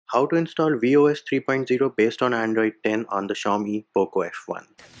How to install VOS 3.0 based on Android 10 on the Xiaomi Poco F1.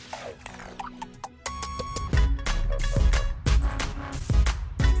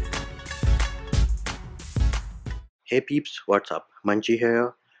 Hey peeps, what's up? Munchie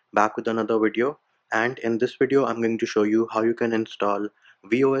here, back with another video, and in this video I'm going to show you how you can install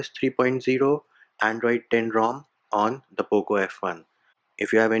VOS 3.0 Android 10 ROM on the Poco F1.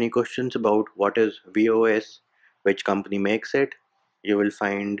 If you have any questions about what is VOS, which company makes it, you will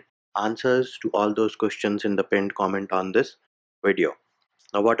find answers to all those questions in the pinned comment on this video.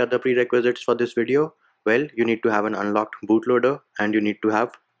 Now, what are the prerequisites for this video? Well, you need to have an unlocked bootloader and you need to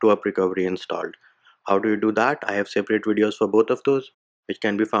have TWRP recovery installed. How do you do that? I have separate videos for both of those, which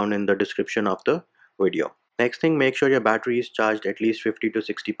can be found in the description of the video. Next thing, make sure your battery is charged at least 50 to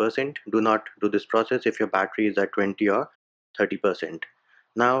 60%. Do not do this process if your battery is at 20 or 30%.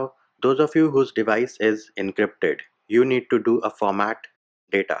 Now, those of you whose device is encrypted, you need to do a format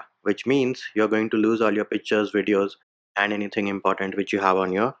data, which means you're going to lose all your pictures, videos, and anything important which you have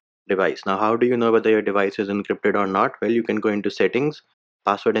on your device. Now, how do you know whether your device is encrypted or not? Well, you can go into settings,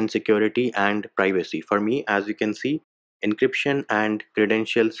 password and security, and privacy. For me, as you can see, encryption and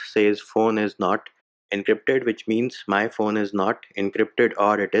credentials says phone is not encrypted, which means my phone is not encrypted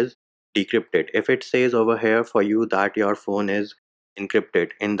or it is decrypted. If it says over here for you that your phone is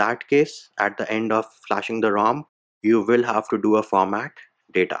encrypted, in that case, at the end of flashing the ROM, you will have to do a format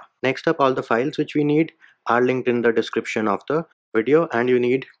data. Next up, all the files which we need are linked in the description of the video, and you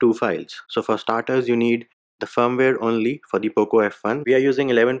need two files. So for starters, you need the firmware only for the Poco F1. We are using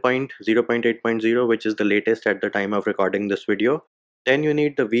 11.0.8.0, which is the latest at the time of recording this video. Then you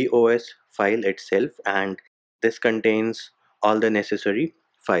need the VOS file itself, and this contains all the necessary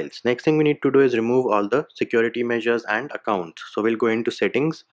files. Next thing we need to do is remove all the security measures and accounts. So we'll go into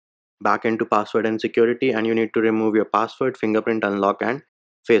settings, back into password and security, and you need to remove your password, fingerprint unlock, and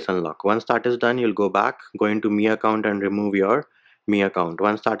face unlock. Once that is done, you'll go back, go into Me account and remove your Me account.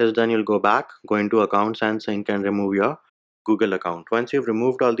 Once that is done, you'll go back, go into accounts and sync and remove your Google account. Once you've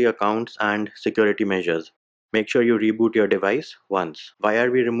removed all the accounts and security measures, make sure you reboot your device once. Why are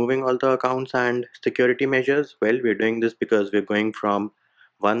we removing all the accounts and security measures? Well, we're doing this because we're going from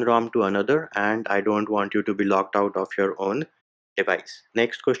one ROM to another, and I don't want you to be locked out of your own device.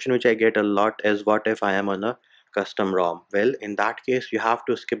 Next question which I get a lot is, what if I am on a custom ROM? Well, in that case, you have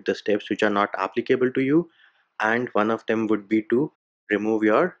to skip the steps which are not applicable to you, and one of them would be to remove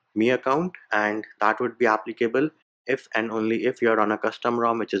your Me account, and that would be applicable if and only if you're on a custom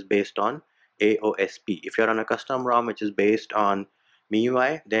ROM which is based on AOSP. If you're on a custom ROM which is based on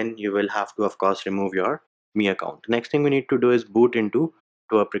MIUI, then you will have to, of course, remove your Me account. Next thing we need to do is boot into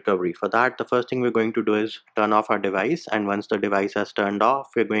TWRP recovery. For that, the first thing we're going to do is turn off our device, and once the device has turned off,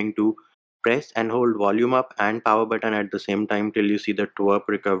 we're going to press and hold volume up and power button at the same time till you see the TWRP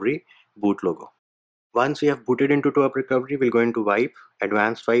recovery boot logo. Once we have booted into TWRP recovery, we'll go into wipe,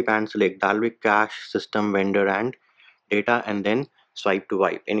 advanced wipe, and select Dalvik cache, system, vendor, and data, and then swipe to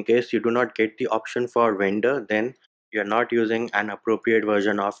wipe. In case you do not get the option for vendor, then you're not using an appropriate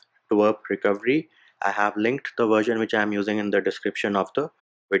version of TWRP recovery. I have linked the version which I am using in the description of the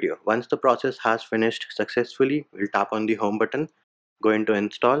video. Once the process has finished successfully, we'll tap on the home button, go into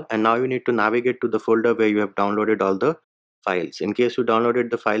install, and now you need to navigate to the folder where you have downloaded all the files. In case you downloaded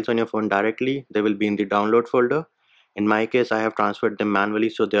the files on your phone directly, they will be in the download folder. In my case, I have transferred them manually,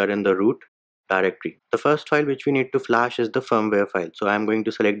 so they are in the root directory. The first file which we need to flash is the firmware file. So I'm going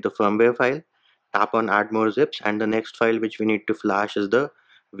to select the firmware file, tap on add more zips, and the next file which we need to flash is the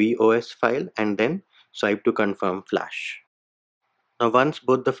VOS file, and then swipe to confirm flash. Now once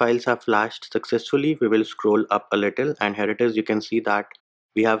both the files have flashed successfully, we will scroll up a little, and here it is. You can see that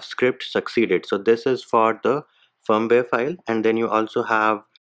we have script succeeded. So this is for the firmware file, and then you also have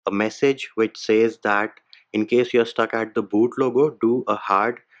a message which says that in case you're stuck at the boot logo, do a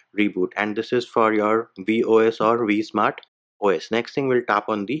hard reboot, and this is for your VOS or VSmart OS. Next thing, we'll tap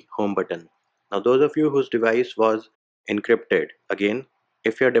on the home button. Now those of you whose device was encrypted, again,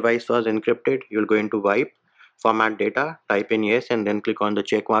 if your device was encrypted, you'll go into wipe, format data, type in yes, and then click on the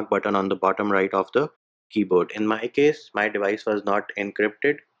checkmark button on the bottom right of the keyboard. In my case, my device was not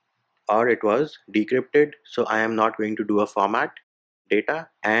encrypted or it was decrypted, so I am not going to do a format data,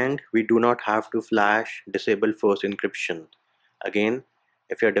 and we do not have to flash disable force encryption. Again,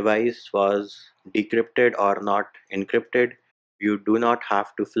 if your device was decrypted or not encrypted, you do not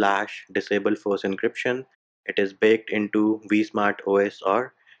have to flash disable force encryption. It is baked into VSmart OS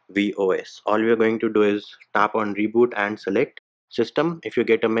or VOS. All we are going to do is tap on reboot and select system. If you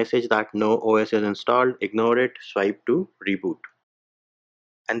get a message that no OS is installed, ignore it, swipe to reboot.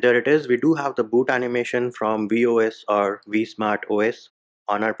 And there it is. We do have the boot animation from VOS or VSmart OS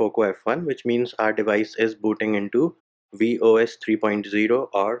on our Poco F1, which means our device is booting into VOS 3.0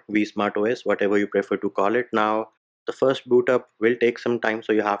 or VSmart OS, whatever you prefer to call it. Now, the first boot up will take some time,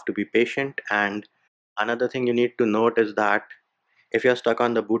 so you have to be patient. And another thing you need to note is that if you're stuck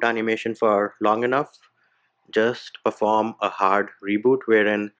on the boot animation for long enough, just perform a hard reboot,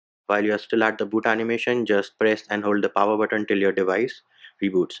 wherein while you're still at the boot animation, just press and hold the power button till your device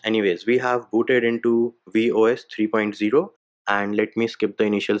reboots. Anyways, we have booted into VOS 3.0, and let me skip the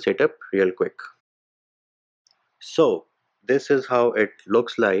initial setup real quick. So this is how it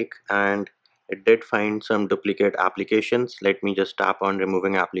looks like, and it did find some duplicate applications. Let me just tap on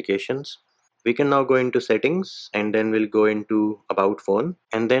removing applications. We can now go into settings, and then we'll go into about phone,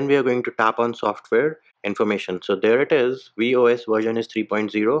 and then we are going to tap on software information. So there it is. VOS version is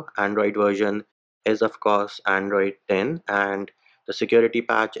 3.0, Android version is of course Android 10, and the security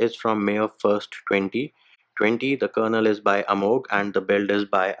patch is from May of 1st 2020. The kernel is by Amog and the build is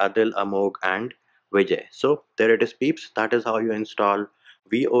by Adil, Amog and Vijay. So there it is, peeps. That is how you install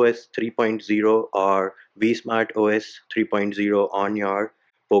VOS 3.0 or VSmart OS 3.0 on your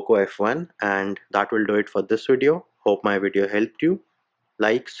Poco F1, and that will do it for this video. Hope my video helped you.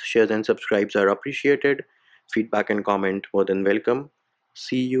 Likes, shares and subscribes are appreciated. Feedback and comment more than welcome.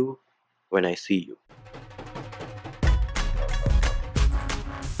 See you when I see you.